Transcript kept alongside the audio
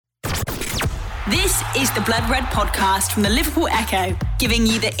This is the Blood Red podcast from the Liverpool Echo, giving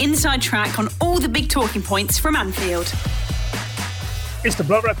you the inside track on all the big talking points from Anfield. It's the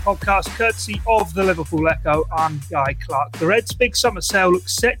Blood Red podcast, courtesy of the Liverpool Echo. I'm Guy Clark. The Reds' big summer sale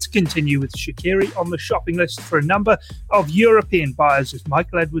looks set to continue with Shaqiri on the shopping list for a number of European buyers as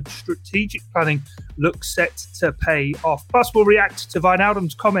Michael Edwards' strategic planning looks set to pay off. Plus, we'll react to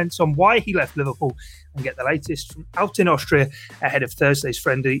Wijnaldum's comments on why he left Liverpool and get the latest from out in Austria ahead of Thursday's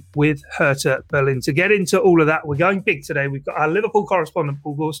friendly with Hertha Berlin. To get into all of that, we're going big today. We've got our Liverpool correspondent,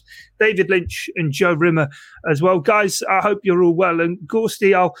 Paul Gorst, David Lynch and Joe Rimmer as well. Guys, I hope you're all well. And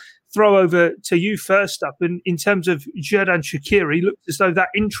Gorsty, I'll throw over to you first up. And in terms of Xherdan Shaqiri, looks as though that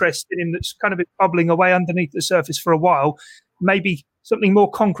interest in him that's kind of been bubbling away underneath the surface for a while, maybe something more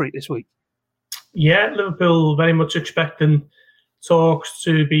concrete this week. Yeah, Liverpool very much expecting talks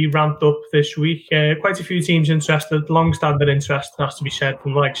to be ramped up this week. Quite a few teams interested, long-standing interest, has to be said,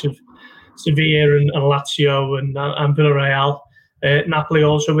 from the likes of Sevilla and Lazio and Villarreal. Napoli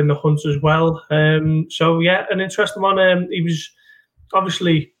also in the hunt as well. So, yeah, an interesting one. He was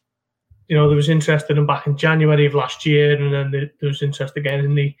obviously, there was interest in him back in January of last year, and then there was interest again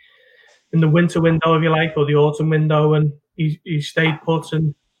in the winter window, if you like, or the autumn window, and he stayed put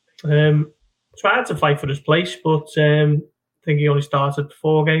and tried to fight for his place, but I think he only started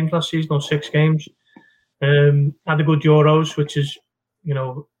 4 games last season, or 6 games. Had a good Euros, which is,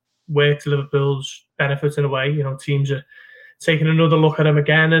 worked to Liverpool's benefit in a way. Teams are taking another look at him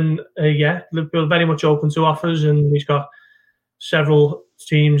again, and Liverpool very much open to offers, and he's got several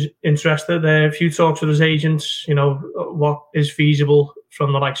teams interested. A few talks with his agents, what is feasible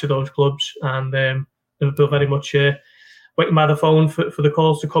from the likes of those clubs, and Liverpool very much waiting by the phone for the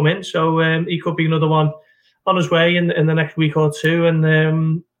calls to come in. So he could be another one on his way in the next week or two. And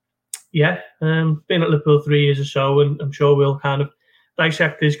been at Liverpool 3 years or so, and I'm sure we'll kind of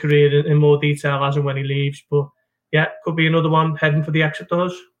dissect his career in more detail as and when he leaves. But yeah, could be another one heading for the exit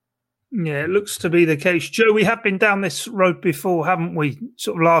doors. Yeah, it looks to be the case. Joe, we have been down this road before, haven't we?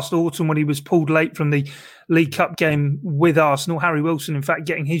 Sort of last autumn when he was pulled late from the League Cup game with Arsenal. Harry Wilson, in fact,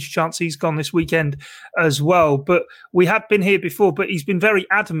 getting his chance. He's gone this weekend as well. But we have been here before, but he's been very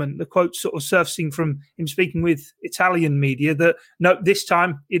adamant, the quote sort of surfacing from him speaking with Italian media, that no, this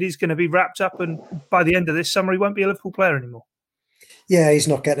time it is going to be wrapped up, and by the end of this summer he won't be a Liverpool player anymore. Yeah, he's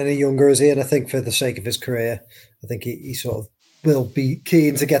not getting any younger, is he? And I think for the sake of his career, I think he sort of will be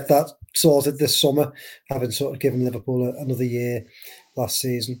keen to get that sorted this summer, having sort of given Liverpool another year last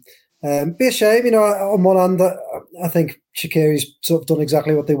season. Be a shame, on one hand, I think Shaqiri's sort of done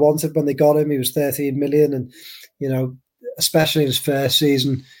exactly what they wanted when they got him. He was 13 million and, especially in his first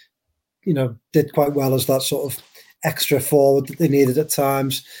season, did quite well as that sort of extra forward that they needed at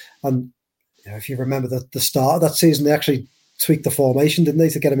times. And if you remember the start of that season, they actually tweaked the formation, didn't they,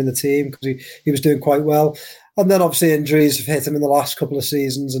 to get him in the team because he was doing quite well. And then obviously injuries have hit him in the last couple of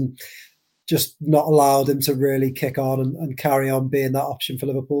seasons and just not allowed him to really kick on and carry on being that option for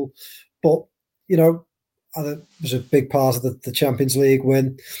Liverpool. But, it was a big part of the Champions League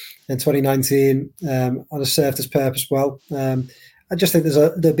win in 2019 and has served its purpose well. I just think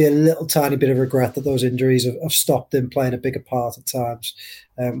there'll be a little tiny bit of regret that those injuries have stopped him playing a bigger part at times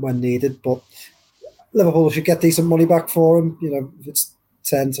when needed. But Liverpool should get decent money back for him. If it's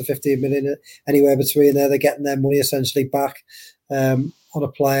 10 to 15 million, anywhere between there, they're getting their money essentially back on a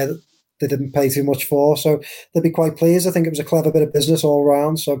player that they didn't pay too much for. So they'd be quite pleased. I think it was a clever bit of business all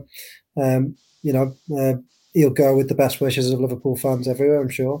around. So, he'll go with the best wishes of Liverpool fans everywhere, I'm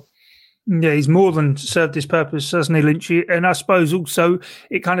sure. Yeah, he's more than served his purpose, hasn't he, Lynchy? And I suppose also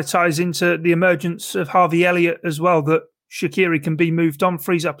it kind of ties into the emergence of Harvey Elliott as well, that Shaqiri can be moved on,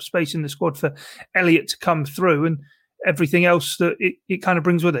 frees up space in the squad for Elliott to come through and everything else that it kind of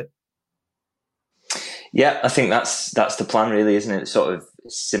brings with it. Yeah, I think that's the plan, really, isn't it? Sort of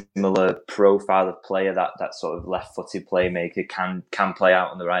similar profile of player, that sort of left-footed playmaker can play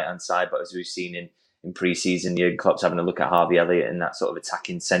out on the right-hand side, but as we've seen in pre-season, Jurgen Klopp's having a look at Harvey Elliott in that sort of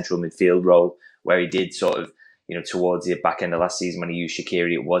attacking central midfield role, where he did sort of, towards the back end of last season when he used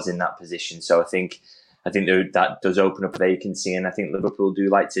Shaqiri, it was in that position. So I think that does open up a vacancy, and I think Liverpool do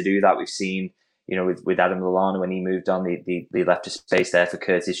like to do that. We've seen, with Adam Lallana when he moved on, they left a space there for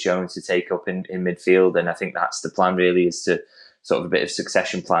Curtis Jones to take up in midfield, and I think that's the plan, really, is to sort of a bit of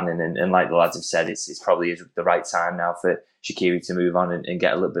succession planning. And like the lads have said, it's probably the right time now for Shaqiri to move on and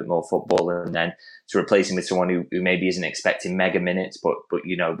get a little bit more football, and then to replace him with someone who maybe isn't expecting mega minutes, but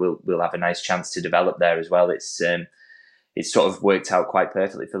we'll have a nice chance to develop there as well. It's sort of worked out quite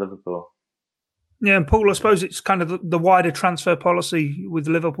perfectly for Liverpool. Yeah, and Paul, I suppose it's kind of the wider transfer policy with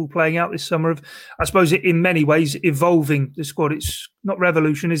Liverpool playing out this summer of, I suppose, in many ways evolving the squad. It's not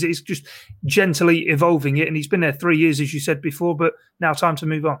revolution, is it? It's just gently evolving it. And he's been there 3 years, as you said before, but now time to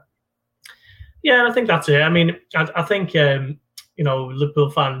move on. Yeah, I think that's it. I mean, I think,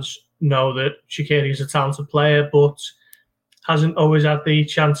 Liverpool fans know that Shaqiri is a talented player, but hasn't always had the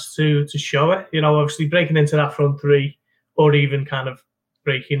chance to show it. Obviously breaking into that front three, or even kind of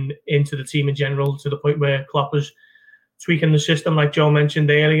breaking into the team in general to the point where Klopp was tweaking the system, like Joe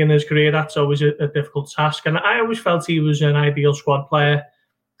mentioned earlier in his career. That's always a difficult task. And I always felt he was an ideal squad player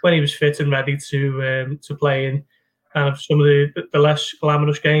when he was fit and ready to play in kind of some of the less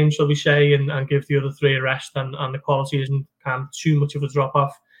glamorous games, shall we say, and give the other three a rest, and the quality isn't kind of too much of a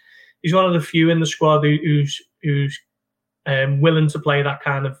drop-off. He's one of the few in the squad who's willing to play that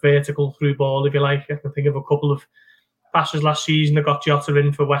kind of vertical through ball, if you like. I can think of a couple of passes last season that got Jota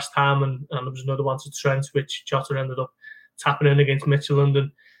in for West Ham, and there was another one to Trent, which Jota ended up tapping in against Midtjylland. And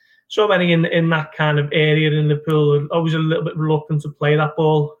so many in that kind of area in Liverpool are always a little bit reluctant to play that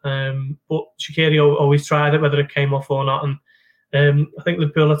ball. But Shaqiri always tried it, whether it came off or not. And I think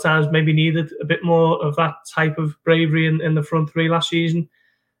Liverpool at times maybe needed a bit more of that type of bravery in the front three last season.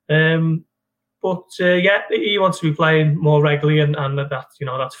 But he wants to be playing more regularly, and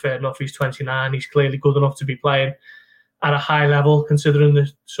that's fair enough. He's 29. He's clearly good enough to be playing at a high level, considering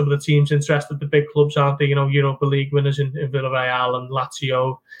some of the teams interested. The big clubs aren't they? Europa League winners in Villarreal and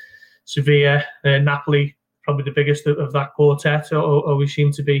Lazio, Sevilla, Napoli, probably the biggest of that quartet, or we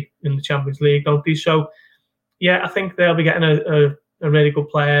seem to be in the Champions League, don't they? So, yeah, I think they'll be getting a really good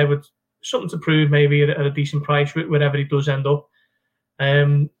player with something to prove, maybe at a decent price, wherever he does end up.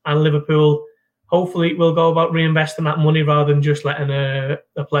 And Liverpool, hopefully, will go about reinvesting that money rather than just letting a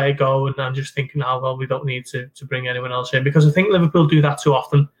player go and just thinking, we don't need to bring anyone else in. Because I think Liverpool do that too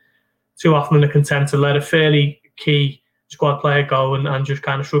often. Too often they're content to let a fairly key squad player go and just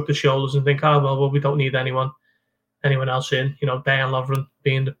kind of shrug the shoulders and think, we don't need anyone else in. Dejan Lovren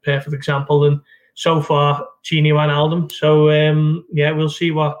being the perfect example. And so far, Gini Wijnaldum. So, we'll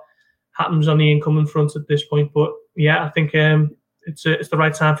see what happens on the incoming front at this point. But, I think it's the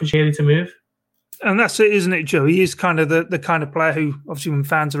right time for Shaqiri to move. And that's it, isn't it, Joe? He is kind of the kind of player who, obviously, when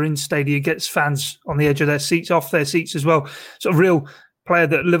fans are in stadium, gets fans on the edge of their seats, off their seats as well. Sort of real player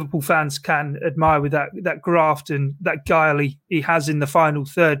that Liverpool fans can admire with that graft and that guile he has in the final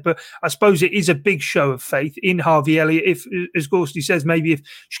third. But I suppose it is a big show of faith in Harvey Elliott. If, as Gorsty says, maybe if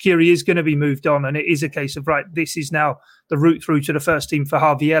Shaqiri is going to be moved on and it is a case of, right, this is now the route through to the first team for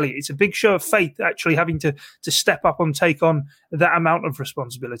Harvey Elliott, it's a big show of faith actually having to step up and take on that amount of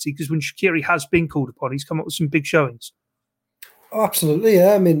responsibility, because when Shaqiri has been called upon, he's come up with some big showings. Oh, absolutely,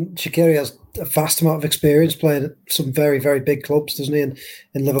 yeah. I mean, Shaqiri has a vast amount of experience playing at some very, very big clubs, doesn't he?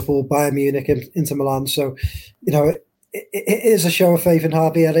 In Liverpool, Bayern Munich, and Inter Milan. So, it is a show of faith in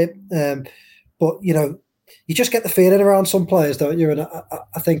Harvey Elliott. But, you just get the feeling around some players, don't you? And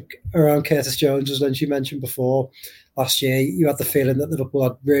I think around Curtis Jones, as Lynchy mentioned before, last year, you had the feeling that Liverpool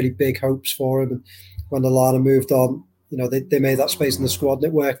had really big hopes for him. And when Lallana moved on, they made that space in the squad and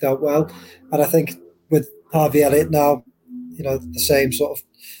it worked out well. And I think with Harvey Elliott now, the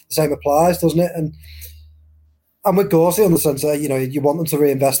same applies, doesn't it? And with Gorsty on the sense that, you want them to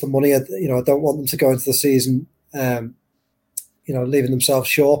reinvest the money. I don't want them to go into the season, leaving themselves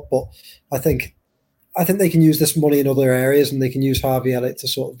short. But I think they can use this money in other areas, and they can use Harvey Elliott to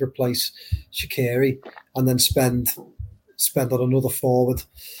sort of replace Shaqiri and then spend on another forward.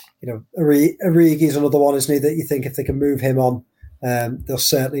 Origi is another one, isn't he, that you think if they can move him on, they'll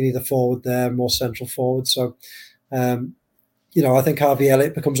certainly need a forward there, more central forward. So, I think Harvey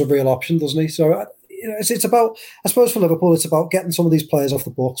Elliott becomes a real option, doesn't he? So, it's about, I suppose for Liverpool, it's about getting some of these players off the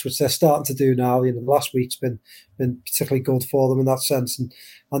books, which they're starting to do now. The last week's been particularly good for them in that sense.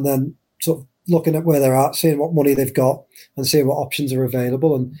 And then sort of looking at where they're at, seeing what money they've got and seeing what options are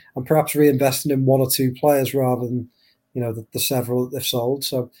available, and perhaps reinvesting in one or two players rather than, the several that they've sold.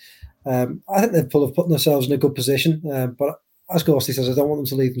 So I think Liverpool have put themselves in a good position. But as Gorsty says, I don't want them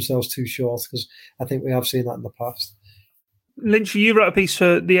to leave themselves too short, because I think we have seen that in the past. Lynch, you wrote a piece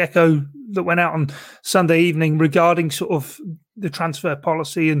for The Echo that went out on Sunday evening regarding sort of the transfer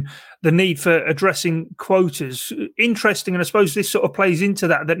policy and the need for addressing quotas. Interesting, and I suppose this sort of plays into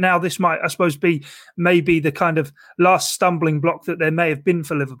that now this might, I suppose, be maybe the kind of last stumbling block that there may have been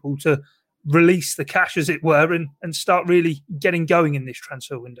for Liverpool to release the cash, as it were, and start really getting going in this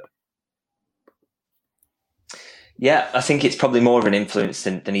transfer window. Yeah, I think it's probably more of an influence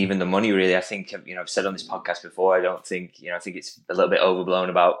than even the money, really. I think, I've said on this podcast before, I think it's a little bit overblown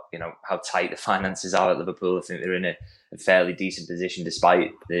about, how tight the finances are at Liverpool. I think they're in a fairly decent position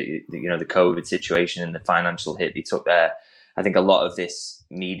despite the COVID situation and the financial hit they took there. I think a lot of this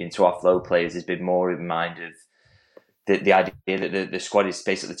needing to offload players has been more in mind of the idea that the squad is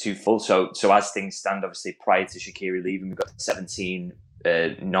basically too full. So as things stand, obviously prior to Shaqiri leaving, we've got 17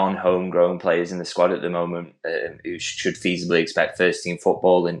 non-homegrown players in the squad at the moment who should feasibly expect first team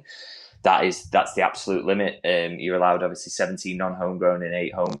football, and that's the absolute limit. You're allowed obviously 17 non-homegrown and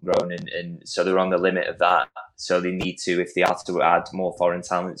 8 homegrown, and so they're on the limit of that. So they need to, if they are to add more foreign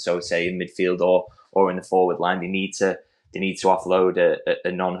talent, so say in midfield or in the forward line, they need to offload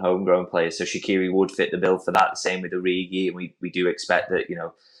a non-homegrown player. So Shaqiri would fit the bill for that. Same with Origi, and we do expect that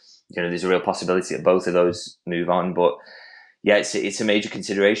there's a real possibility that both of those move on, but. Yeah, it's a major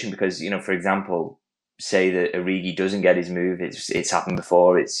consideration because, for example, say that Origi doesn't get his move. It's happened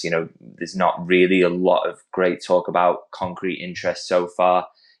before. There's not really a lot of great talk about concrete interest so far.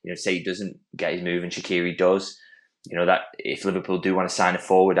 Say he doesn't get his move and Shaqiri does. That if Liverpool do want to sign a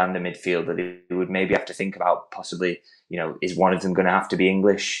forward and a midfielder, they would maybe have to think about possibly, is one of them going to have to be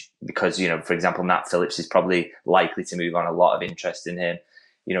English? Because, for example, Nat Phillips is probably likely to move on, a lot of interest in him.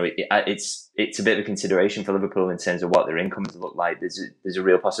 It's a bit of a consideration for Liverpool in terms of what their incomes look like. There's a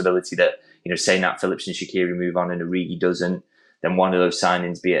real possibility that, say Nat Phillips and Shaqiri move on and Origi doesn't, then one of those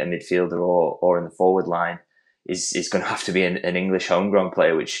signings, be it a midfielder or in the forward line, is going to have to be an English homegrown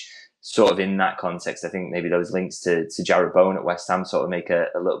player, which sort of in that context, I think maybe those links to Jarrett Bowen at West Ham sort of make a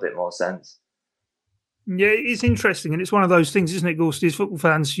little bit more sense. Yeah, it's interesting, and it's one of those things, isn't it, Gorsty? As football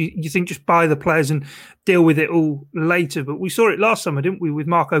fans, you think just buy the players and deal with it all later. But we saw it last summer, didn't we, with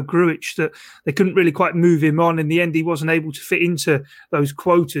Marco Grujic, that they couldn't really quite move him on. In the end, he wasn't able to fit into those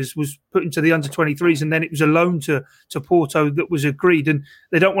quotas, was put into the under-23s, and then it was a loan to Porto that was agreed. And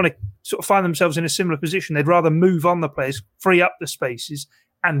they don't want to sort of find themselves in a similar position. They'd rather move on the players, free up the spaces,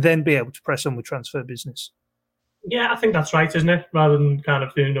 and then be able to press on with transfer business. Yeah, I think that's right, isn't it? Rather than kind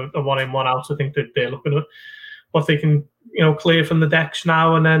of doing a one in, one out, I think that they're looking at what they can, clear from the decks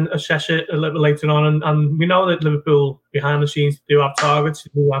now and then assess it a little bit later on. And we know that Liverpool behind the scenes do have targets,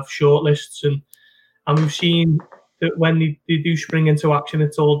 do have shortlists, and we've seen that when they do spring into action,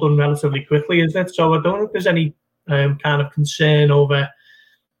 it's all done relatively quickly, isn't it? So I don't think there's any kind of concern over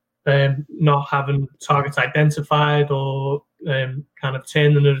not having targets identified or kind of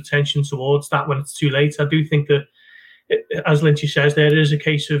turning their attention towards that when it's too late. I do think that, as Lynchy says, there is a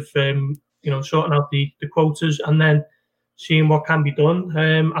case of sorting out the quotas and then seeing what can be done.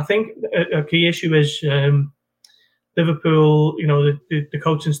 I think a key issue is Liverpool, the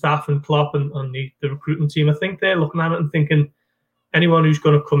coaching staff and Klopp and the recruitment team. I think they're looking at it and thinking anyone who's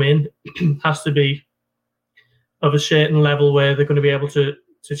going to come in has to be of a certain level where they're going to be able to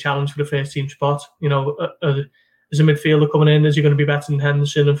challenge for the first team spot. As a midfielder coming in, is he going to be better than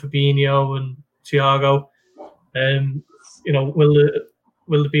Henderson and Fabinho and Thiago?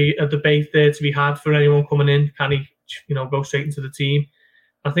 Will there be a debate there to be had for anyone coming in? Can he, go straight into the team?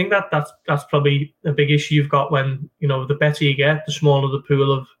 I think that's probably a big issue you've got when, the better you get, the smaller the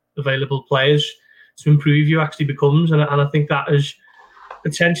pool of available players to improve you actually becomes. And I think that is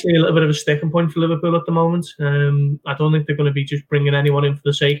potentially a little bit of a sticking point for Liverpool at the moment. I don't think they're going to be just bringing anyone in for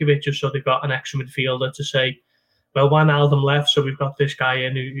the sake of it, just so they've got an extra midfielder to say, well, Wijnaldum left, so we've got this guy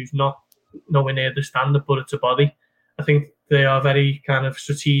in who's not nowhere near the standard, but it's a body. I think they are very kind of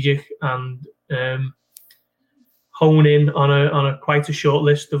strategic and hone in on a quite a short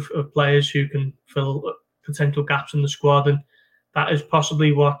list of players who can fill potential gaps in the squad, and that is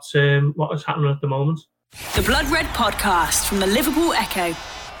possibly what is happening at the moment. The Blood Red Podcast from the Liverpool Echo.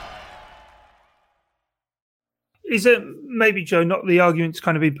 Is it maybe, Joe, not the argument to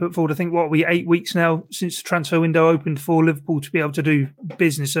kind of be put forward? I think, 8 weeks now since the transfer window opened for Liverpool to be able to do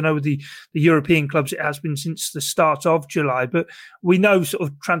business. I know with the European clubs, it has been since the start of July, but we know sort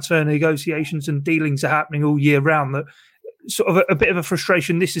of transfer negotiations and dealings are happening all year round. That sort of a bit of a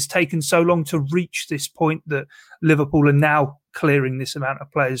frustration. This has taken so long to reach this point that Liverpool are now clearing this amount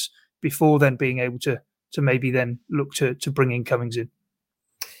of players before then being able to maybe then look to bring incomings in.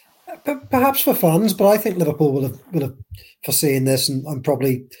 Perhaps for fans, but I think Liverpool will have foreseen this, and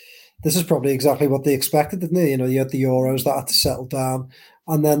probably this is probably exactly what they expected, didn't they? You had the Euros that had to settle down,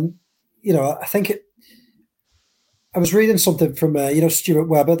 and then I think I was reading something from Stuart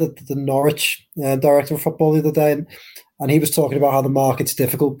Webber, the Norwich director of football, the other day, and he was talking about how the market's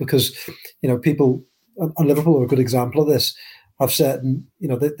difficult because people, and Liverpool are a good example of this, have certain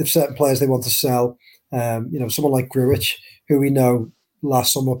they've certain players they want to sell. Someone like Grujic, who we know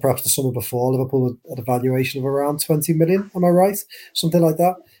last summer, perhaps the summer before, Liverpool had a valuation of around 20 million. Am I right? Something like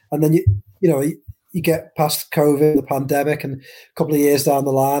that. And then you get past COVID, the pandemic, and a couple of years down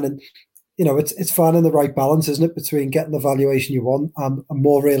the line, and it's finding the right balance, isn't it, between getting the valuation you want and a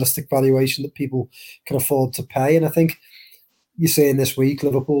more realistic valuation that people can afford to pay. And I think you're seeing this week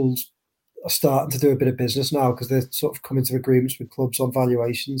Liverpool's are starting to do a bit of business now because they're sort of coming to agreements with clubs on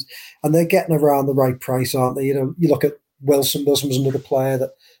valuations, and they're getting around the right price, aren't they? You look at Wilson was another player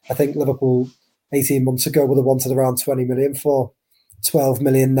that I think Liverpool 18 months ago would have wanted around 20 million for. 12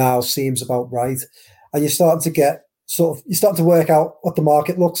 million now seems about right. And you're starting to work out what the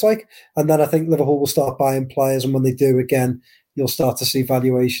market looks like. And then I think Liverpool will start buying players. And when they do again, you'll start to see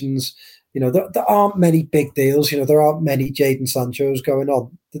valuations. There aren't many big deals. There aren't many Jadon Sanchos going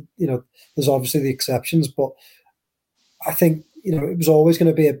on. There's obviously the exceptions, but I think, it was always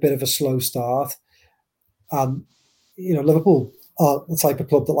going to be a bit of a slow start. Liverpool are the type of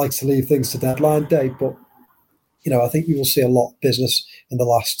club that likes to leave things to deadline day, but I think you will see a lot of business in the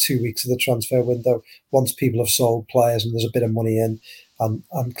last 2 weeks of the transfer window once people have sold players and there's a bit of money in,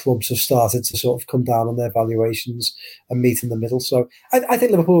 and clubs have started to sort of come down on their valuations and meet in the middle. So I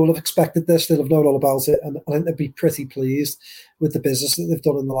think Liverpool will have expected this. They'll have known all about it, and I think they'll be pretty pleased with the business that they've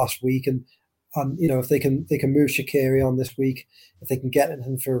done in the last week. And if they can move Shaqiri on this week, if they can get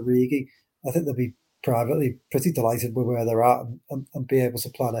him for Origi, I think they'll be privately pretty delighted with where they're at and be able to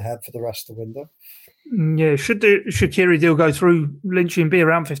plan ahead for the rest of the window. Yeah, should the Shaqiri deal go through, Lynchy, and be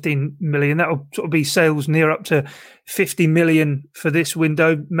around 15 million, that'll sort of be sales near up to 50 million for this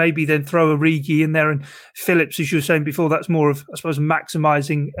window. Maybe then throw Origi in there, and Phillips, as you were saying before, that's more of, I suppose,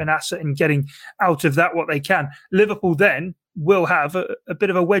 maximising an asset and getting out of that what they can. Liverpool then will have a bit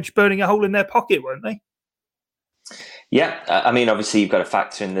of a wedge burning a hole in their pocket, won't they? Yeah, I mean, obviously you've got to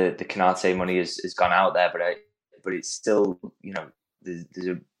factor in the Konate money has gone out there, but it's still, there's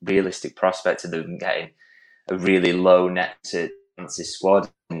a realistic prospect of them getting a really low net to this squad.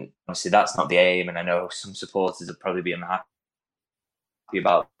 And obviously that's not the aim. And I know some supporters will probably be unhappy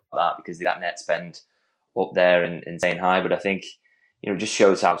about that because that net spend up there and saying hi. But I think, it just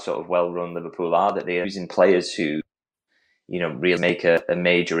shows how sort of well-run Liverpool are, that they're using players who, really make a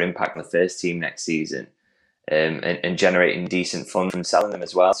major impact on the first team next season, and generating decent funds from selling them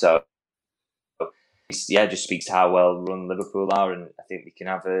as well. So, yeah, just speaks to how well run Liverpool are, and I think we can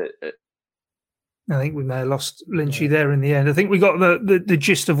have I think we may have lost Lynchy there in the end. I think we got the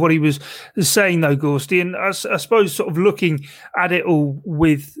gist of what he was saying, though, Gorsty. And I suppose sort of looking at it all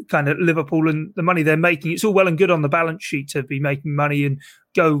with kind of Liverpool and the money they're making, it's all well and good on the balance sheet to be making money and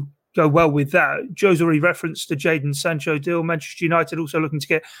go well with that. Joe's already referenced the Jadon Sancho deal. Manchester United also looking to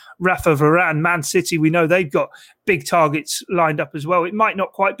get Rafa Varane. Man City, we know they've got big targets lined up as well. It might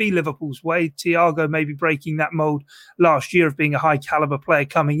not quite be Liverpool's way. Thiago maybe breaking that mould last year of being a high caliber player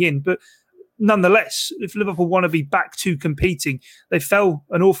coming in. But nonetheless, if Liverpool want to be back to competing, they fell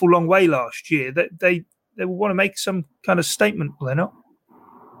an awful long way last year. That they will want to make some kind of statement, will they not?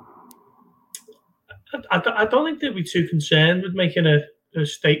 I don't think they'd be too concerned with making a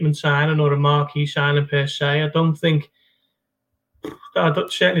statement signing or a marquee signing per se. I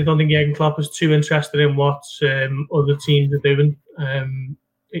certainly don't think Jurgen Klopp is too interested in what other teams are doing.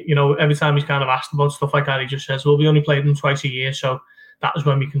 Every time he's kind of asked about stuff like that, he just says, well, we only played them twice a year, so that is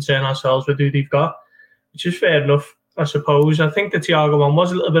when we concern ourselves with who they've got, which is fair enough, I suppose. I think the Thiago one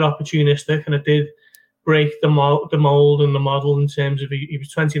was a little bit opportunistic, and it did break the mould and the model in terms of he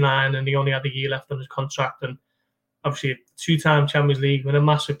was 29 and he only had a year left on his contract, and obviously a two-time Champions League with a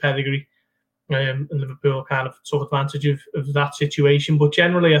massive pedigree, and Liverpool kind of took advantage of that situation. But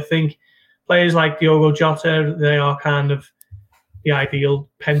generally, I think players like Diogo Jota, they are kind of the ideal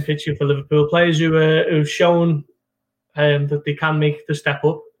pen picture for Liverpool. Players who've shown that they can make the step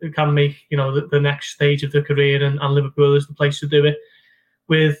up, they can make the next stage of their career, and Liverpool is the place to do it.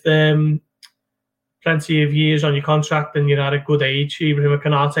 With plenty of years on your contract and you're at a good age. Ibrahim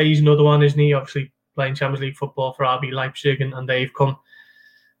Konate, he's another one, isn't he? Obviously playing Champions League football for RB Leipzig, and they've come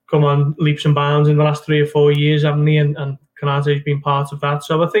on leaps and bounds in the last 3 or 4 years, haven't they? And Konate's been part of that.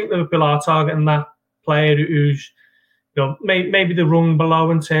 So I think Liverpool are targeting that player who's, maybe the rung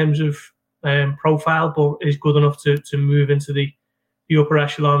below in terms of profile, but is good enough to move into the upper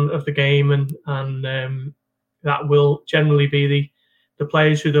echelon of the game, and that will generally be the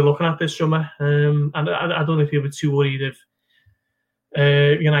players who they're looking at this summer. And I don't know if you'll be too worried if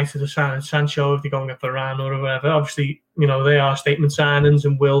United are signing Sancho, if they go and get Varane or whatever. Obviously, they are statement signings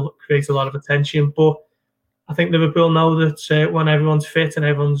and will create a lot of attention. But I think Liverpool know that when everyone's fit and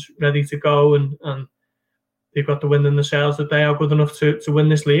everyone's ready to go and they've got the wind in the sails, that they are good enough to win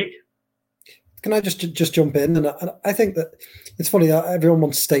this league. Can I just jump in? And I think that it's funny that everyone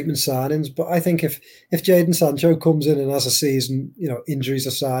wants statement signings, but I think if Jadon Sancho comes in and has a season, injuries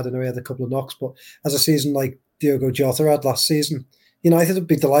aside, I know he had a couple of knocks, but as a season like Diogo Jota had last season, United would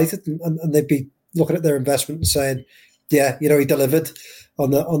be delighted and they'd be looking at their investment and saying, yeah, he delivered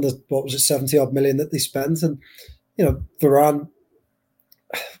on the what was it, 70 odd million that they spent. And, Varane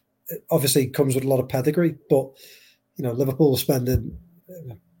obviously comes with a lot of pedigree, but, Liverpool are spending,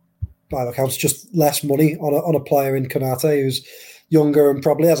 by all accounts, just less money on a player in Konate who's younger and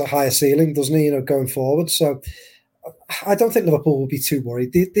probably has a higher ceiling, doesn't he, going forward. So I don't think Liverpool will be too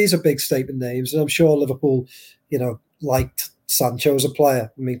worried. These are big statement names, and I'm sure Liverpool, liked Sancho as a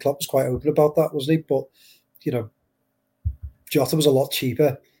player. I mean, Klopp was quite open about that, wasn't he? But, Jota was a lot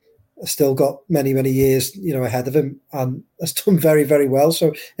cheaper. Still got many, many years, ahead of him, and has done very, very well.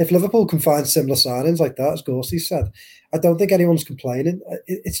 So if Liverpool can find similar signings like that, as Gorsty said, I don't think anyone's complaining.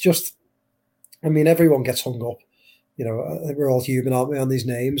 It's just, everyone gets hung up. I think we're all human, aren't we, on these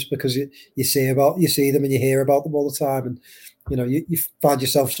names, because you see them and you hear about them all the time, and you find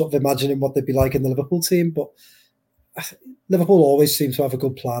yourself sort of imagining what they'd be like in the Liverpool team. But Liverpool always seem to have a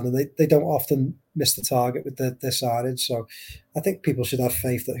good plan, and they don't often miss the target with their signings. So I think people should have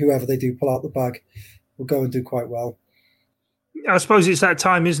faith that whoever they do pull out the bag will go and do quite well. I suppose it's that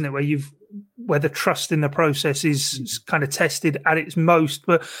time, isn't it, where the trust in the process is kind of tested at its most.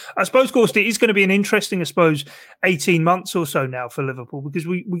 But I suppose, Gorsty, it's going to be an interesting, 18 months or so now for Liverpool, because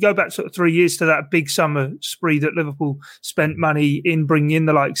we go back sort of 3 years to that big summer spree that Liverpool spent money in bringing in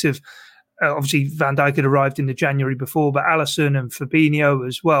the likes of, obviously Van Dijk had arrived in the January before, but Alisson and Fabinho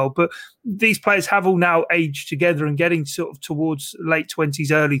as well. But these players have all now aged together and getting sort of towards late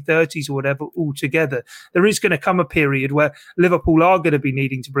 20s, early 30s or whatever all together. There is going to come a period where Liverpool are going to be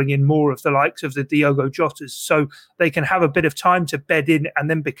needing to bring in more of the likes of the Diogo Jotas, so they can have a bit of time to bed in and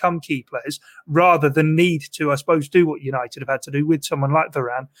then become key players, rather than need to, I suppose, do what United have had to do with someone like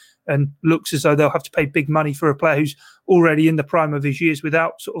Varane, and looks as though they'll have to pay big money for a player who's already in the prime of his years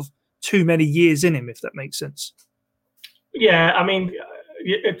without sort of too many years in him, if that makes sense. Yeah,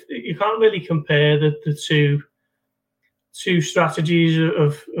 you can't really compare the two strategies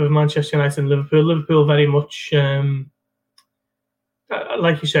of Manchester United and Liverpool. Liverpool very much, like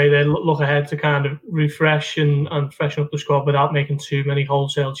you say, they look ahead to kind of refresh and freshen up the squad without making too many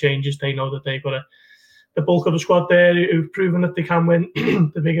wholesale changes. They know that they've got the bulk of the squad there who've proven that they can win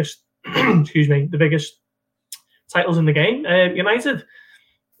the biggest titles in the game. United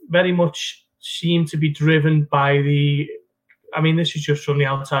very much seem to be driven by this is just from the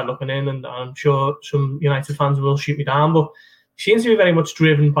outside looking in, and I'm sure some United fans will shoot me down, but it seems to be very much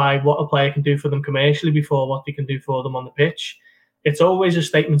driven by what a player can do for them commercially before what they can do for them on the pitch. It's always a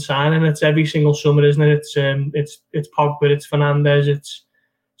statement signing. It's every single summer, isn't it? It's Pogba, it's Fernandes, it's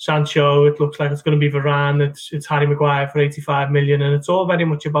Sancho. It looks like it's going to be Varane. It's Harry Maguire for 85 million, and it's all very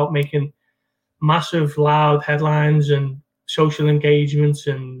much about making massive, loud headlines and social engagements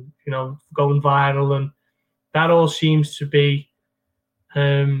and going viral, and that all seems to be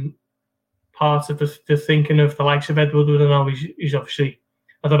part of the thinking of the likes of Ed Woodward. I know he's obviously,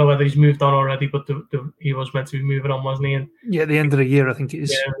 I don't know whether he's moved on already, but he was meant to be moving on, wasn't he? And at the end of the year, I think it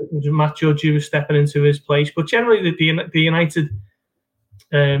is. Yeah, it was Matt Judge who was stepping into his place. But generally, the United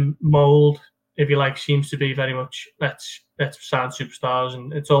mould, if you like, seems to be very much let's sign superstars,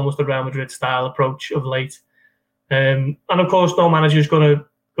 and it's almost a Real Madrid style approach of late. And of course, no manager is going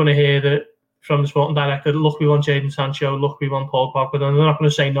to hear that from the sporting director. Look, we want Jadon Sancho. Look, we want Paul Pogba. And they're not going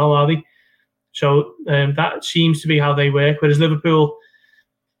to say no, are they? So that seems to be how they work. Whereas Liverpool,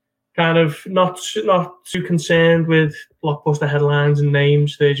 kind of not too concerned with blockbuster headlines and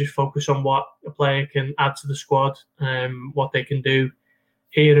names. They just focus on what a player can add to the squad, what they can do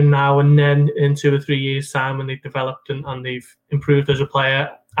here and now, and then in 2 or 3 years' time when they've developed and they've improved as a player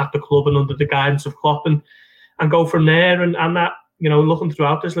at the club and under the guidance of Klopp, and go from there. And that, looking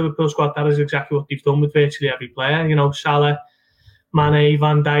throughout this Liverpool squad, that is exactly what they've done with virtually every player. Salah, Mane,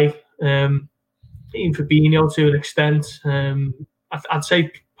 Van Dijk, even Fabinho to an extent. I'd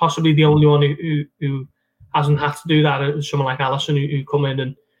say possibly the only one who hasn't had to do that is someone like Alisson, who come in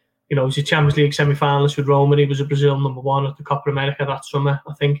and, he's a Champions League semi-finalist with Roma. He was a Brazil #1 at the Copa America that summer,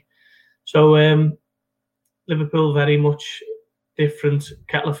 I think. So Liverpool very much different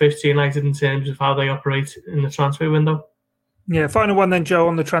kettle of fish to United in terms of how they operate in the transfer window. Yeah, final one then, Joe,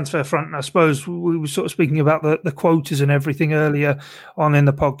 on the transfer front. I suppose we were sort of speaking about the quotas and everything earlier on in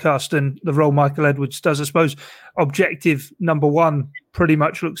the podcast, and the role Michael Edwards does. I suppose objective number one pretty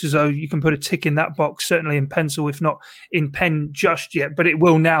much looks as though you can put a tick in that box, certainly in pencil, if not in pen just yet. But it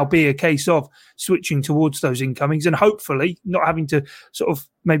will now be a case of switching towards those incomings and hopefully not having to sort of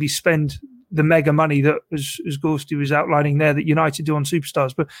maybe spend the mega money that, as Gorsty was outlining there, that United do on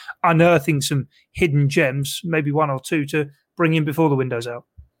superstars, but unearthing some hidden gems, maybe one or two, to bring in before the window's out.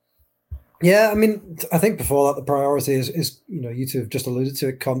 Yeah, I mean, I think before that, the priority is you two have just alluded to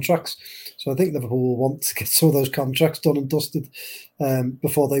it, contracts. So I think Liverpool will want to get some of those contracts done and dusted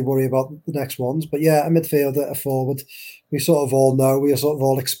before they worry about the next ones. But yeah, a midfielder, a forward, we sort of all know, we sort of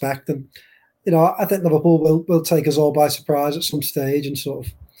all expect. And, I think Liverpool will take us all by surprise at some stage and sort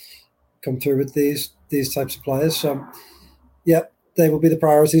of come through with these types of players. So, yeah, they will be the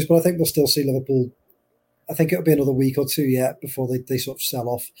priorities, but I think we'll still see Liverpool. I think it'll be another week or two yet before they sort of sell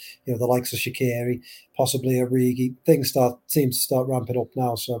off, the likes of Shaqiri, possibly Origi. Things seem to start ramping up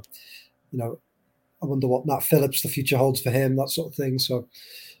now. So, I wonder what Nat Phillips, the future holds for him, that sort of thing. So,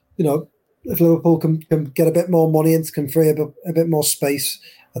 if Liverpool can get a bit more money and can free up a bit more space,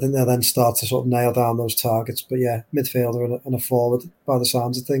 I think they'll then start to sort of nail down those targets. But yeah, midfielder and a forward by the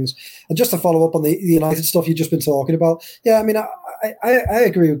sounds of things. And just to follow up on the United stuff you've just been talking about, yeah, I mean, I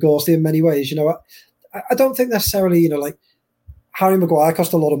agree with Gorsty in many ways. I don't think necessarily, like Harry Maguire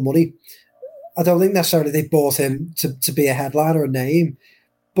cost a lot of money. I don't think necessarily they bought him to be a headline or a name,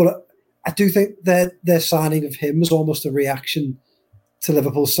 but I do think their signing of him was almost a reaction to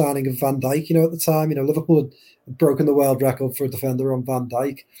Liverpool's signing of Van Dijk. At the time, Liverpool had broken the world record for a defender on Van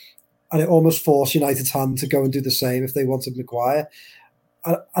Dijk, and it almost forced United's hand to go and do the same if they wanted Maguire.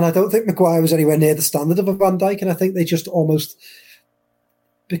 And I don't think Maguire was anywhere near the standard of a Van Dijk, and I think they just almost,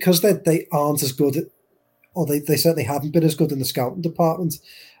 because they aren't as good, or they certainly haven't been as good in the scouting department,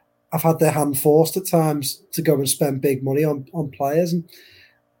 have had their hand forced at times to go and spend big money on players. And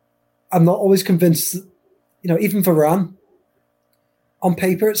I'm not always convinced that, even Varane, on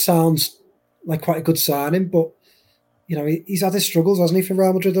paper it sounds like quite a good signing, but, he's had his struggles, hasn't he, for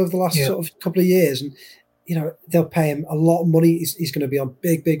Real Madrid over the last sort of couple of years. And, they'll pay him a lot of money. He's going to be on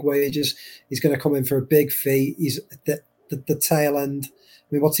big, big wages. He's going to come in for a big fee. He's at the tail end.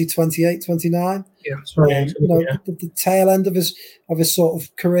 I mean, what's he, 28, 29? Yeah, that's right. The tail end of his sort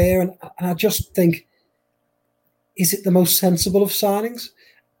of career. And I just think, is it the most sensible of signings?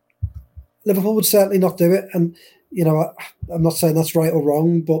 Liverpool would certainly not do it. And, I'm not saying that's right or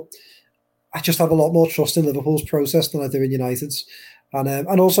wrong, but I just have a lot more trust in Liverpool's process than I do in United's.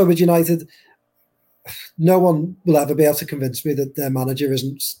 And also with United, no one will ever be able to convince me that their manager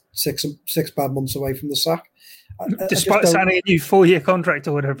isn't six bad months away from the sack. Despite signing a new 4-year contract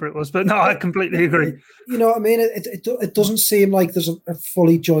or whatever it was. But no, I completely agree. You know what I mean? It doesn't seem like there's a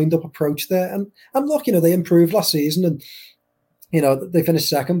fully joined up approach there. And look, they improved last season and, they finished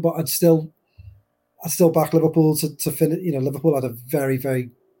second, but I'd still back Liverpool to finish. Liverpool had a very, very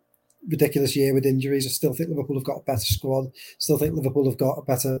ridiculous year with injuries. I still think Liverpool have got a better squad. Still think Liverpool have got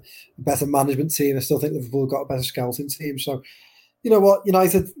a better management team. I still think Liverpool have got a better scouting team. So, you know what?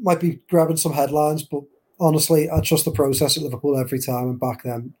 United might be grabbing some headlines, but honestly, I trust the process at Liverpool every time and back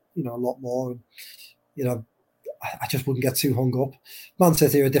them, a lot more. And, I just wouldn't get too hung up. Man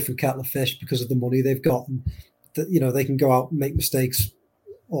City are a different kettle of fish because of the money they've got. And, they can go out and make mistakes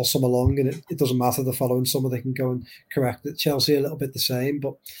all summer long, and it doesn't matter. The following summer, they can go and correct it. Chelsea a little bit the same.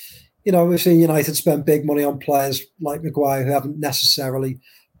 But, we've seen United spend big money on players like Maguire who haven't necessarily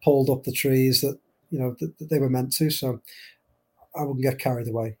pulled up the trees that, that they were meant to. So I wouldn't get carried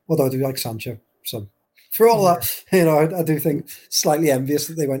away. Although I do like Sancho. So for all that, I do think slightly envious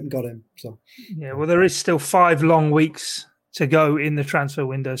that they went and got him. So yeah, well, there is still 5 long weeks to go in the transfer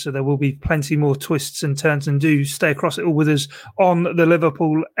window, so there will be plenty more twists and turns, and do stay across it all with us on the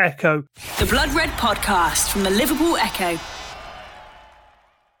Liverpool Echo. The Blood Red Podcast from the Liverpool Echo.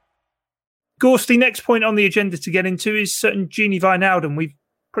 Gorsty, next point on the agenda to get into is certain Gini Wijnaldum. We've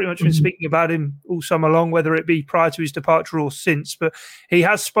pretty much been speaking about him all summer long, whether it be prior to his departure or since, but he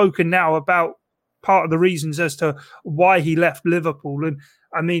has spoken now about part of the reasons as to why he left Liverpool. And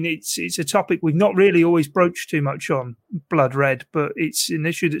I mean, it's a topic we've not really always broached too much on Blood Red, but it's an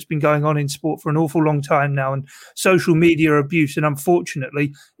issue that's been going on in sport for an awful long time now, and social media abuse. And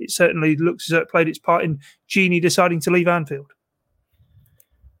unfortunately, it certainly looks as though it played its part in Gini deciding to leave Anfield.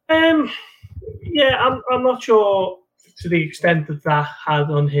 Yeah, I'm not sure to the extent that had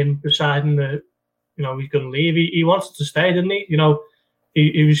on him deciding that, he's going to leave. He wanted to stay, didn't he?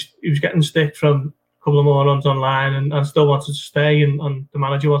 He was getting stick from a couple of morons online and still wanted to stay, and the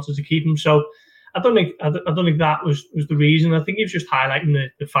manager wanted to keep him. So I don't think that was the reason. I think he was just highlighting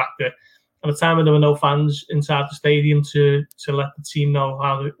the fact that at the time when there were no fans inside the stadium to let the team know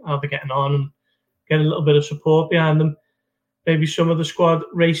how they're getting on and get a little bit of support behind them. Maybe some of the squad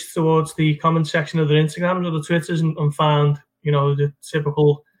raced towards the comment section of their Instagrams or the Twitters and found, the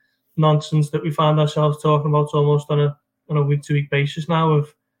typical nonsense that we find ourselves talking about almost on a week-to-week basis now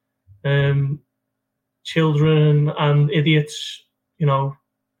of, children and idiots,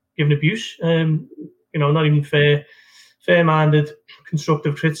 giving abuse. Not even fair-minded,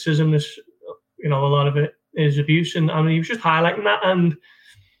 constructive criticism. This, a lot of it is abuse, and he was just highlighting that. And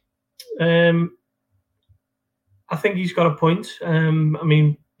I think he's got a point.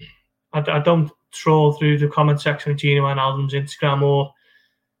 I don't trawl through the comment section of Gini Wijnaldum's Instagram or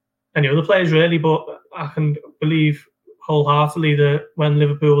any other players really, but I can believe wholeheartedly that when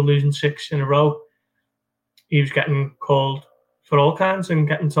Liverpool were losing 6 in a row, he was getting called for all kinds and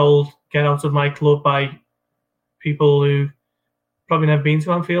getting told, get out of my club, by people who probably never been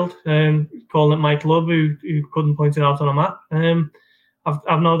to Anfield, calling it my club, who couldn't point it out on a map.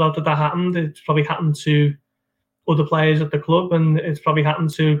 I've no doubt that happened. It's probably happened to other players at the club, and it's probably happened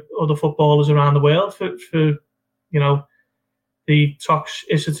to other footballers around the world for the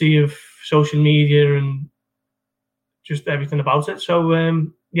toxicity of social media and just everything about it. So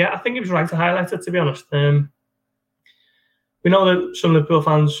I think it was right to highlight it, to be honest. We know that some Liverpool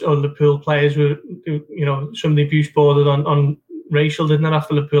fans or Liverpool players were, some of the abuse bordered on racial, didn't it,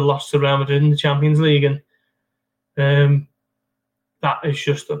 after Liverpool lost to Real Madrid in the Champions League, and that is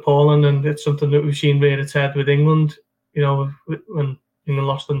just appalling, and it's something that we've seen rear its head with England. When England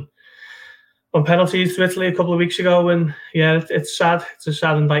lost on penalties to Italy a couple of weeks ago, and it's sad. It's a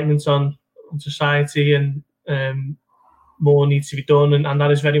sad indictment on society, and more needs to be done, and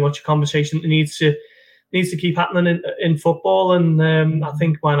that is very much a conversation that needs to keep happening in football. And I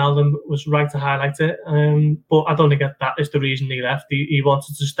think Wijnaldum was right to highlight it, but I don't think that is the reason he left. He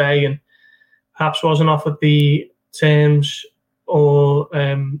wanted to stay, and perhaps wasn't offered the terms or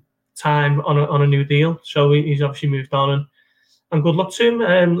time on a new deal. So he's obviously moved on, and good luck to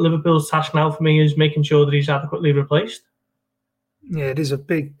him. Liverpool's task now for me is making sure that he's adequately replaced. Yeah, it is a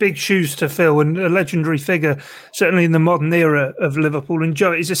big shoes to fill, and a legendary figure, certainly in the modern era of Liverpool. And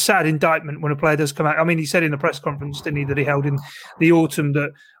Joe, it's a sad indictment when a player does come out. I mean, he said in the press conference, didn't he, that he held in the autumn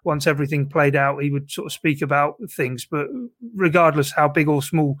that once everything played out, he would sort of speak about things. But regardless how big or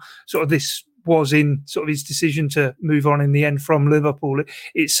small sort of this was in sort of his decision to move on in the end from Liverpool,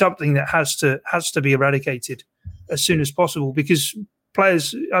 it's something that has to be eradicated as soon as possible, because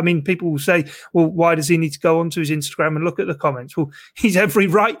players, I mean, people will say, well, why does he need to go onto his Instagram and look at the comments? Well, he's every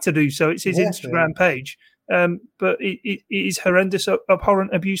right to do so. It's his Instagram page. But it is horrendous,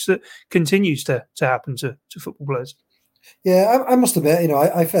 abhorrent abuse that continues to happen to football players. Yeah, I must admit,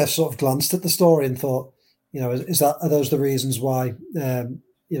 I first sort of glanced at the story and thought, are those the reasons why,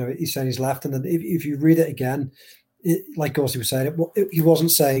 he's saying he's left? And then if you read it again, like Gorsty was saying, he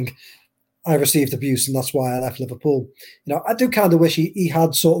wasn't saying, I received abuse and that's why I left Liverpool. I do kind of wish he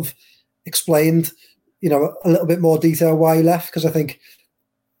had sort of explained, a little bit more detail why he left, because I think,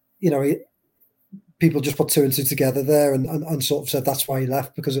 people just put 2 and 2 together there and sort of said that's why he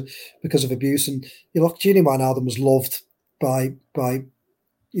left, because of abuse. And Gini Wijnaldum was loved by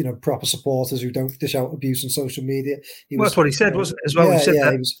proper supporters who don't dish out abuse on social media. That's what he said, wasn't it, as well?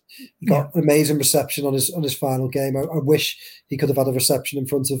 He got an amazing reception on his final game. I wish he could have had a reception in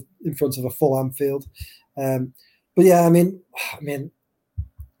front of a full Anfield. But yeah, I mean,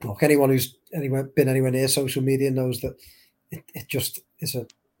 look, anyone who's been anywhere near social media knows that it just is a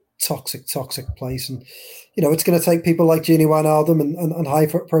toxic place, and it's going to take people like Gini Wijnaldum and high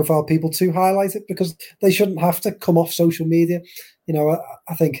profile people to highlight it, because they shouldn't have to come off social media.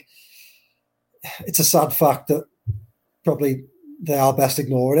 I think it's a sad fact that probably they are best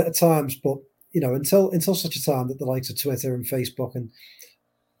ignoring it at times, but until such a time that the likes of Twitter and Facebook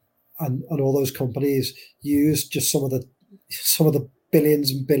and all those companies use just some of the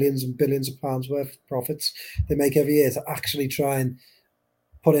billions and billions and billions of pounds worth of profits they make every year to actually try and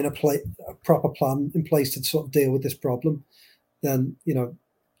put in a proper plan in place to sort of deal with this problem, then the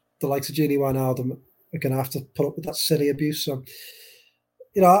likes of Gini Wijnaldum are going to have to put up with that silly abuse. So,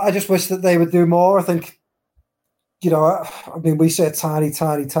 I just wish that they would do more. I think, we say a tiny,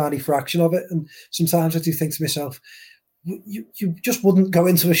 tiny, tiny fraction of it, and sometimes I do think to myself, you just wouldn't go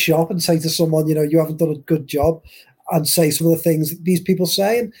into a shop and say to someone, you haven't done a good job, and say some of the things that these people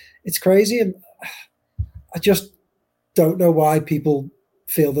say, and it's crazy. And I just don't know why people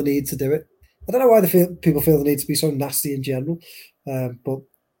feel the need to do it. I don't know why people feel the need to be so nasty in general, but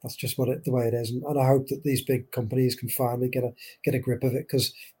that's just the way it is. And I hope that these big companies can finally get a grip of it,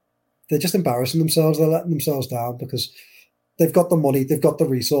 because they're just embarrassing themselves. They're letting themselves down because they've got the money, they've got the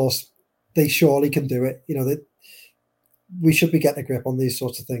resource. They surely can do it. We should be getting a grip on these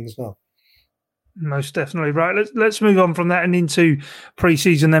sorts of things now. Most definitely. Right, let's move on from that and into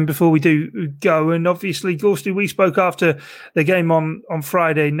pre-season then, before we do go. And obviously, Gorsty, we spoke after the game on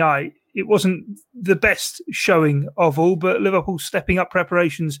Friday night. it wasn't the best showing of all, but Liverpool stepping up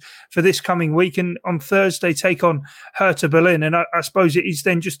preparations for this coming week, and on Thursday take on Hertha Berlin. And I suppose it is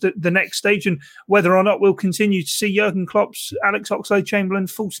then just the next stage, and whether or not we'll continue to see Jurgen Klopp's Alex Oxlade-Chamberlain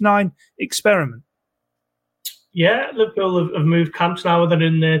false nine experiment. Yeah, Liverpool have moved camps now. They're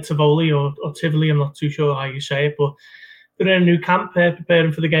in Tivoli or Tivoli, I'm not too sure how you say it, but they're in a new camp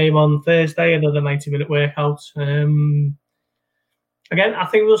preparing for the game on Thursday, another 90-minute workout. Again, I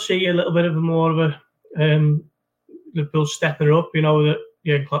think we'll see a little bit of more of a Liverpool stepping up. You know,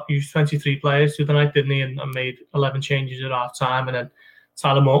 that Klopp used 23 players the other night, didn't he? And made 11 changes at half time. And then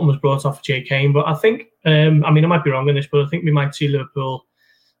Tyler Morton was brought off for Jay Kane. But I think, I might be wrong in this, but I think we might see Liverpool,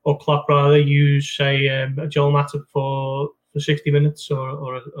 or Klopp rather, use, say, a Joel Matip for 60 minutes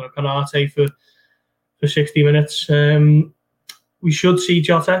or a Konate for 60 minutes. We should see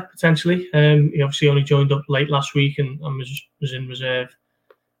Jota potentially. He obviously only joined up late last week and was in reserve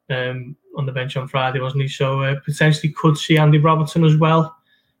on the bench on Friday, wasn't he? So potentially could see Andy Robertson as well.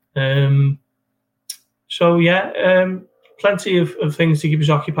 Plenty of things to keep us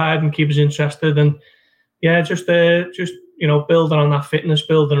occupied and keep us interested. And yeah, just building on that fitness,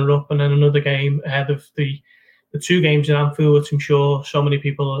 building it up, and then another game ahead of the 2 games in Anfield, which I'm sure so many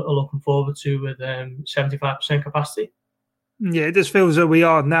people are looking forward to with 75% capacity. Yeah, it just feels that we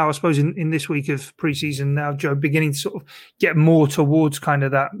are now, I suppose, in this week of pre-season now, Joe, beginning to sort of get more towards kind of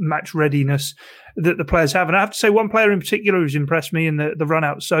that match readiness that the players have. And I have to say, one player in particular who's impressed me in the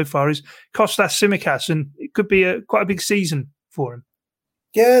run-out so far is Kostas Tsimikas, and it could be quite a big season for him.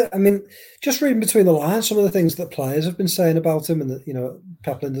 Yeah, I mean, just reading between the lines, some of the things that players have been saying about him, and that,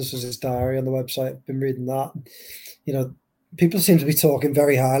 Pep Lijnders has his diary on the website. I've been reading that. People seem to be talking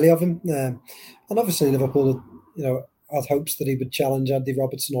very highly of him, and obviously Liverpool, had hopes that he would challenge Andy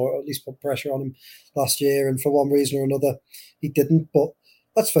Robertson or at least put pressure on him last year, and for one reason or another, he didn't. But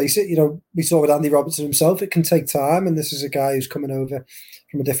let's face it, we saw with Andy Robertson himself, it can take time, and this is a guy who's coming over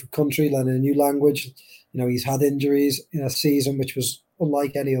from a different country, learning a new language. He's had injuries in a season which was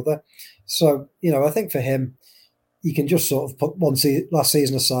unlike any other. So, I think for him, he can just sort of put last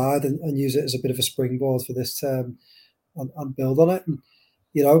season aside and use it as a bit of a springboard for this term and build on it. And,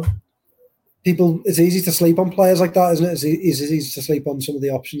 it's easy to sleep on players like that, isn't it? It's easy to sleep on some of the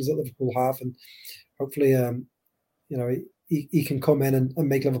options that Liverpool have. And hopefully, he can come in and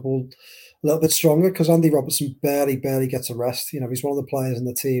make Liverpool a little bit stronger, because Andy Robertson barely gets a rest. He's one of the players in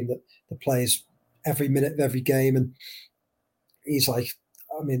the team that plays every minute of every game, and he's one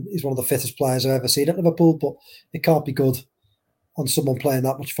of the fittest players I've ever seen at Liverpool, but it can't be good on someone playing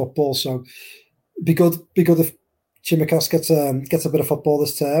that much football. So be good if Tsimikas gets a bit of football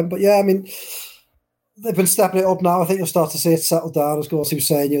this term. But yeah, they've been stepping it up now. I think you'll start to see it settle down, as Gorsi was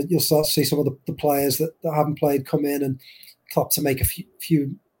saying. You'll start to see some of the players that haven't played come in, and Klopp to make a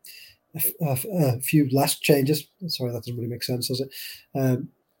few less changes. Sorry, that doesn't really make sense, does it?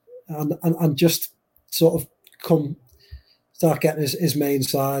 And just sort of start getting his main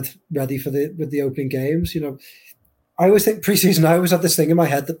side ready for the opening games. I always think pre-season, I always have this thing in my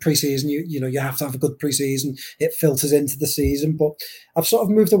head that pre-season, you have to have a good pre-season. It filters into the season. But I've sort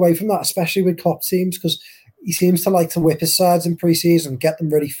of moved away from that, especially with Klopp teams, because he seems to like to whip his sides in pre-season, get them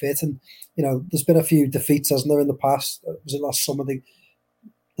really fit. And, there's been a few defeats, hasn't there, in the past? Was it last summer? They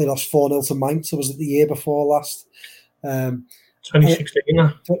lost 4-0 to Mainz, or was it the year before last?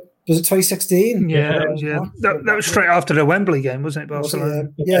 2016. Was it 2016? Yeah, that was straight after the Wembley game, wasn't it, Barcelona?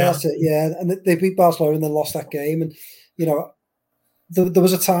 That's it, yeah. And they beat Barcelona and then lost that game. And, there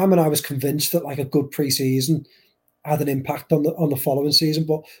was a time when I was convinced that, a good pre-season had an impact on the following season.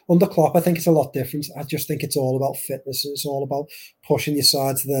 But under Klopp, I think it's a lot different. I just think it's all about fitness. It's all about pushing your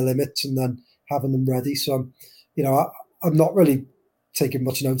side to their limits and then having them ready. So, I'm not really taking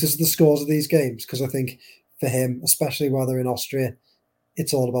much notice of the scores of these games, because I think for him, especially while they're in Austria,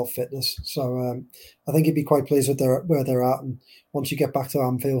 it's all about fitness. So I think he'd be quite pleased with where they're at. And once you get back to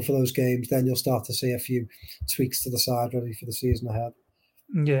Anfield for those games, then you'll start to see a few tweaks to the side ready for the season ahead.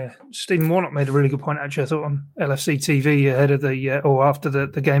 Yeah, Stephen Warnock made a really good point, actually, I thought, on LFC TV ahead of or after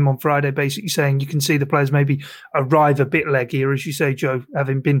the game on Friday, basically saying you can see the players maybe arrive a bit leggier, as you say, Joe,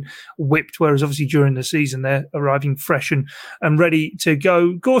 having been whipped, whereas obviously during the season they're arriving fresh and ready to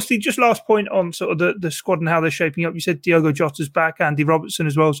go. Gorsty, just last point on sort of the squad and how they're shaping up. You said Diogo Jota's back, Andy Robertson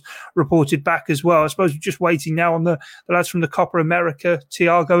as well is reported back as well. I suppose we're just waiting now on the lads from the Copa America,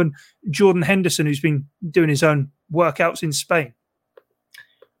 Thiago and Jordan Henderson, who's been doing his own workouts in Spain.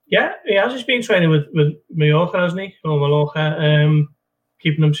 Yeah, he has just been training with Mallorca, hasn't he? Or Mallorca,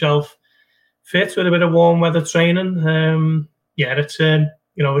 keeping himself fit with a bit of warm weather training. It's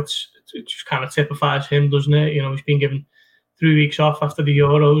it just kind of typifies him, doesn't it? He's been given 3 weeks off after the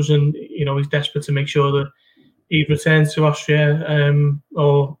Euros, and he's desperate to make sure that he returns to Austria,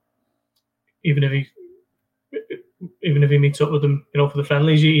 or even if he meets up with them, for the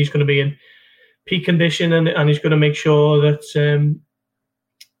friendlies, he's going to be in peak condition, and he's going to make sure that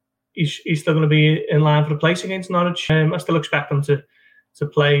he's still going to be in line for a place against Norwich. I still expect him to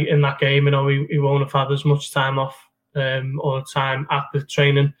play in that game. He won't have had as much time off or time at the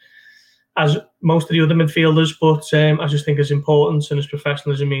training as most of the other midfielders, but I just think his importance and his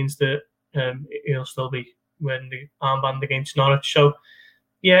professionalism means that he'll still be wearing the armband against Norwich. So,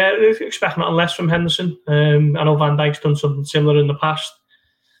 yeah, expect nothing less from Henderson. I know Van Dijk's done something similar in the past.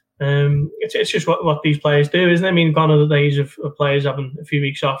 It's just what these players do, isn't it? I mean, gone are the days of players having a few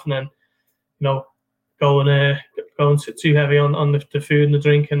weeks off and then, going too heavy on the food and the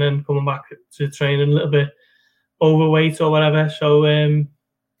drink, and then coming back to training a little bit overweight or whatever. So,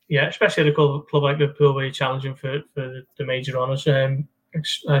 especially at a club like Liverpool where you're challenging for the major honours. I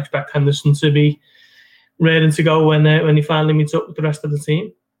expect Henderson to be ready to go when he finally meets up with the rest of the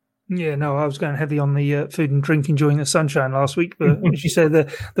team. Yeah, no, I was going heavy on the food and drink, enjoying the sunshine last week, but as you said,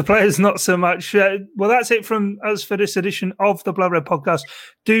 the players not so much. Well, that's it from us for this edition of the Blood Red Podcast.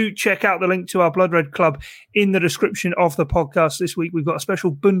 Do check out the link to our Blood Red Club in the description of the podcast. This week we've got a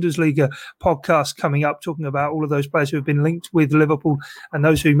special Bundesliga podcast coming up, talking about all of those players who have been linked with Liverpool and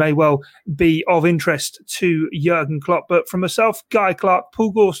those who may well be of interest to Jurgen Klopp. But from myself, Guy Clark,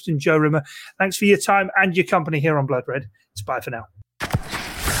 Paul Gorst and Joe Rimmer, thanks for your time and your company here on Blood Red. It's bye for now.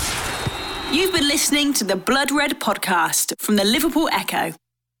 You've been listening to the Blood Red Podcast from the Liverpool Echo.